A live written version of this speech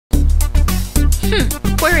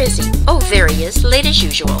Where is he? Oh, there he is, late as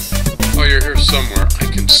usual. Oh, you're here somewhere. I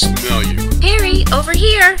can smell you. Perry, over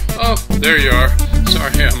here. Oh, there you are.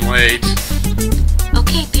 Sorry I'm late.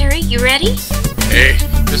 Okay, Perry, you ready? Hey,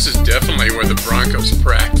 this is definitely where the Broncos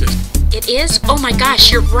practice. It is? Oh my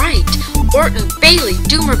gosh, you're right. Orton, Bailey,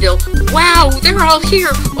 Doomerville. Wow, they're all here.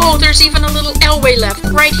 Oh, there's even a little Elway left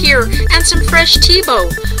right here, and some fresh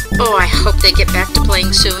Tebow. Oh, I hope they get back to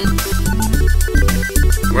playing soon.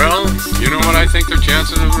 Well, you know what I think their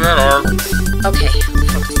chances of that are. Okay,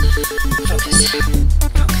 focus.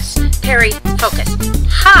 Perry, focus.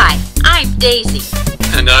 Hi, I'm Daisy.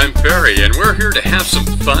 And I'm Perry, and we're here to have some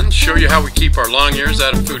fun, show you how we keep our long ears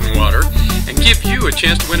out of food and water, and give you a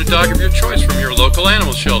chance to win a dog of your choice from your local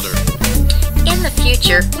animal shelter. In the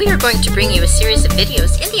future, we are going to bring you a series of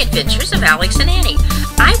videos in the adventures of Alex and Annie.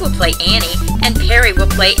 I will play Annie, and Perry will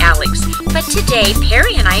play Alex. But today,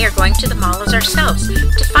 Perry and I are going to the malls ourselves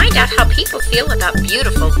to find out how people feel about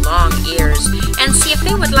beautiful long ears and see if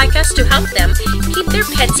they would like us to help them keep their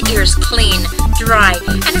pets' ears clean, dry,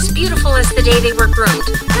 and as beautiful as the day they were groomed,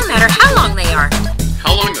 no matter how long they are.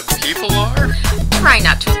 How long the people are? Try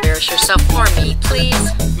not to embarrass yourself or me, please.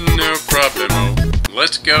 No problemo.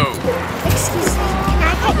 Let's go. Excuse me, can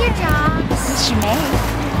I pet your dogs? Yes, you may.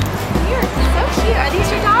 You're so cute. Are these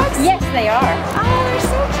your dogs? Yes, they are. Oh, they're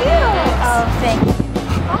so cute. Oh, thank you.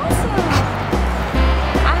 Awesome.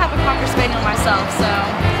 I have a Cocker Spaniel myself, so...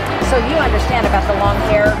 So you understand about the long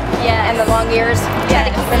hair and the long ears? Yes.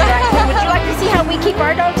 To keep them dry. Would you like to see how we keep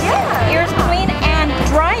our dogs' ears clean and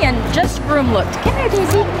dry and just groom looked? Come here,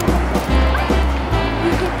 Daisy.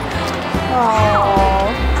 Oh.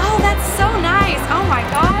 Oh, that's so nice. Oh my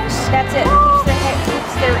gosh. That's it. It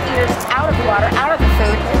keeps their ears out of the water, out of the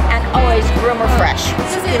food, and always groom or fresh.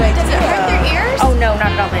 Does it hurt their ears? Oh, no,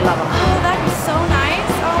 not at all. They love them. Oh, that is so nice.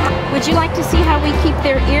 Oh. Would you like to see how we keep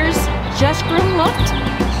their ears just groom looked?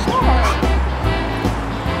 Sure.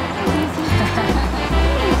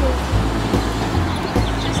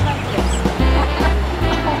 Just like this.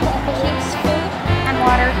 Keeps food and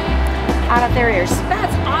water out of their ears.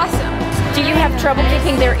 That's awesome. Do you have trouble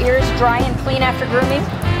keeping their ears dry and clean after grooming?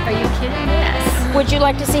 Are you kidding? Yes. Would you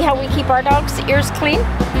like to see how we keep our dogs' ears clean?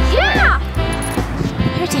 Yeah.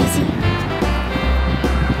 Here, Daisy.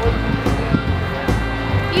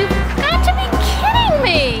 You've got to be kidding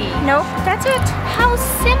me. Nope, that's it. How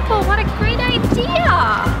simple. What a great idea.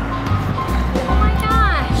 Oh my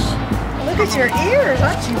gosh. Look at your ears,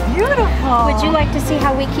 aren't you beautiful? Would you like to see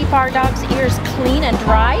how we keep our dogs' ears clean and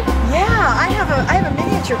dry? Yeah, I have a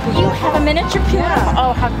miniature poodle. You have a miniature poodle? Yeah.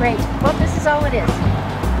 Oh, how great. Well, this is all it is.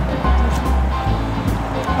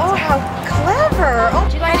 Oh, how clever. Oh,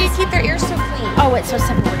 Why do you keep their ears so clean? Oh, it's so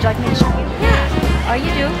simple. Would you like me to show you? Yeah. Oh,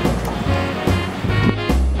 you do?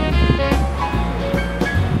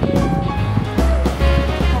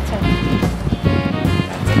 That's it.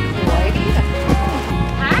 that's a cool idea.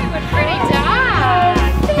 Hi, what pretty dog.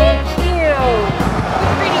 Thank you.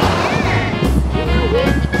 Pretty ears. You know,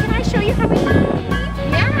 can I show you how we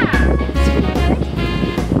Yeah.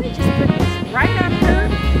 We just put this right on her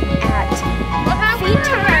at Well, how feet feet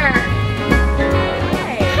her?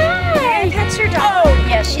 Hi. That's your dog. Oh,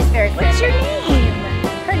 yes, she's very friendly. What's your name?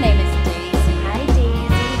 Her name is Daisy. Hi, Daisy.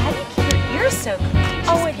 How do you keep your ears so clean?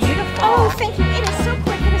 Oh, it's beautiful. Oh, thank you. It is so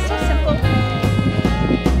quick. It is so simple.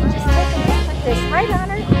 Just take a minute, put this right on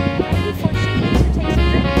her right before she eats or takes a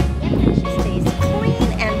drink, and then she stays clean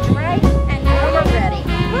and dry and groomer ready.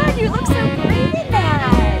 Good, you look so great in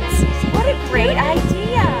that. What a great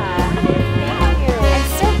idea. Thank you. And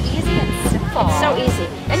so easy and simple. It's so easy.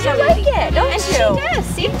 And So you like easy. it, don't And you? she does.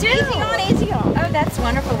 You do. Easy on, easy on. Oh, that's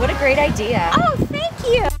wonderful. What a great idea. Oh, thank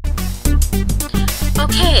you.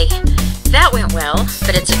 Okay, that went well,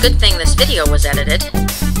 but it's a good thing this video was edited.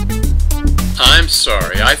 I'm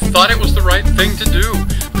sorry. I thought it was the right thing to do.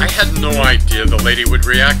 I had no idea the lady would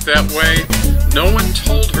react that way. No one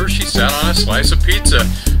told her she sat on a slice of pizza.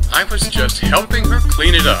 I was just helping her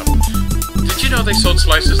clean it up. Did you know they sold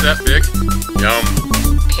slices that big? Yum.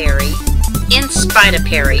 Perry. In spite of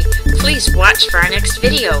Perry, please watch for our next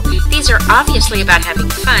video. These are obviously about having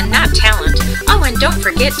fun, not talent. Oh, and don't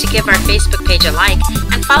forget to give our Facebook page a like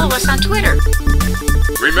and follow us on Twitter.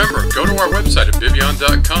 Remember, go to our website at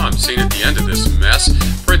Bibbi-On.com, seen at the end of this mess,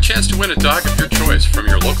 for a chance to win a dog of your choice from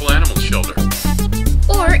your local animal shelter.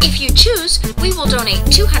 Or, if you choose, we will donate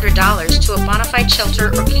 $200 to a bona fide shelter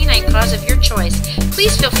or canine cause of your choice.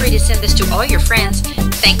 Please feel free to send this to all your friends.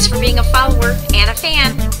 Thanks for being a follower and a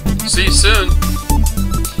fan. See you soon.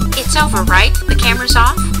 It's over, right? The camera's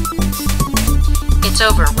off? It's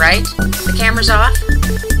over, right? The camera's off?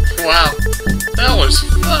 Wow, that was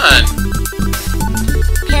fun.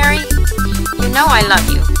 Perry, you know know I love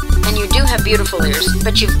you, and you do have beautiful ears,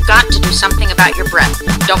 but you've got to do something about your breath.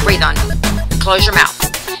 Don't breathe on me. Close your mouth.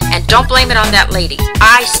 And don't blame it on that lady.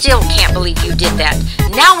 I still can't believe you did that.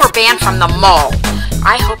 Now we're banned from the mall.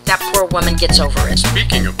 I hope that poor woman gets over it.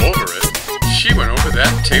 Speaking of over it, she went over that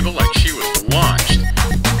table like she was launched.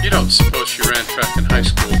 You don't suppose she ran track in high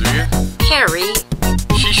school, do you? Harry.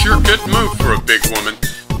 She sure could move for a big woman.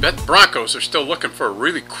 Bet Broncos are still looking for a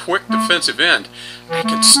really quick defensive end. I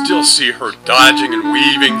can still see her dodging and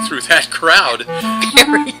weaving through that crowd.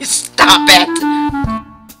 Harry, stop it.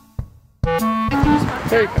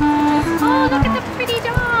 There you go. Oh, look at the pretty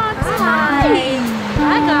dogs. Hi.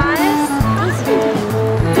 Hi, guys.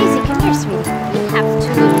 Daisy, come here, sweetie. We have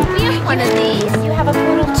two. We have one of these. You have a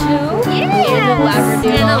poodle too? Yeah. And a Labradoodle.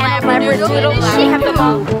 And a Labradoodle. And a She have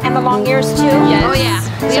and the long ears too? Yes. Oh, yeah.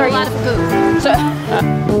 We have a lot of food. Hi.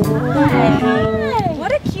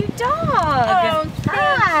 What a cute dog. Oh,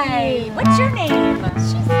 hi. What's your name?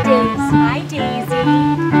 She's Daisy. Hi, Daisy.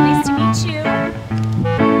 Nice to meet you.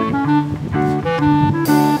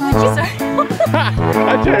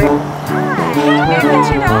 Hi, Jerry. Hi. What's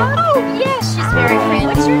your dog? Oh, yes. She's very friendly.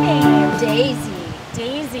 What's your name? Daisy.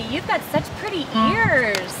 Daisy. You've got such pretty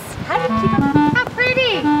ears. How do you keep them? How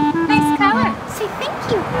pretty. Nice color. Say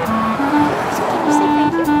thank you. So can you say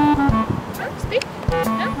thank you?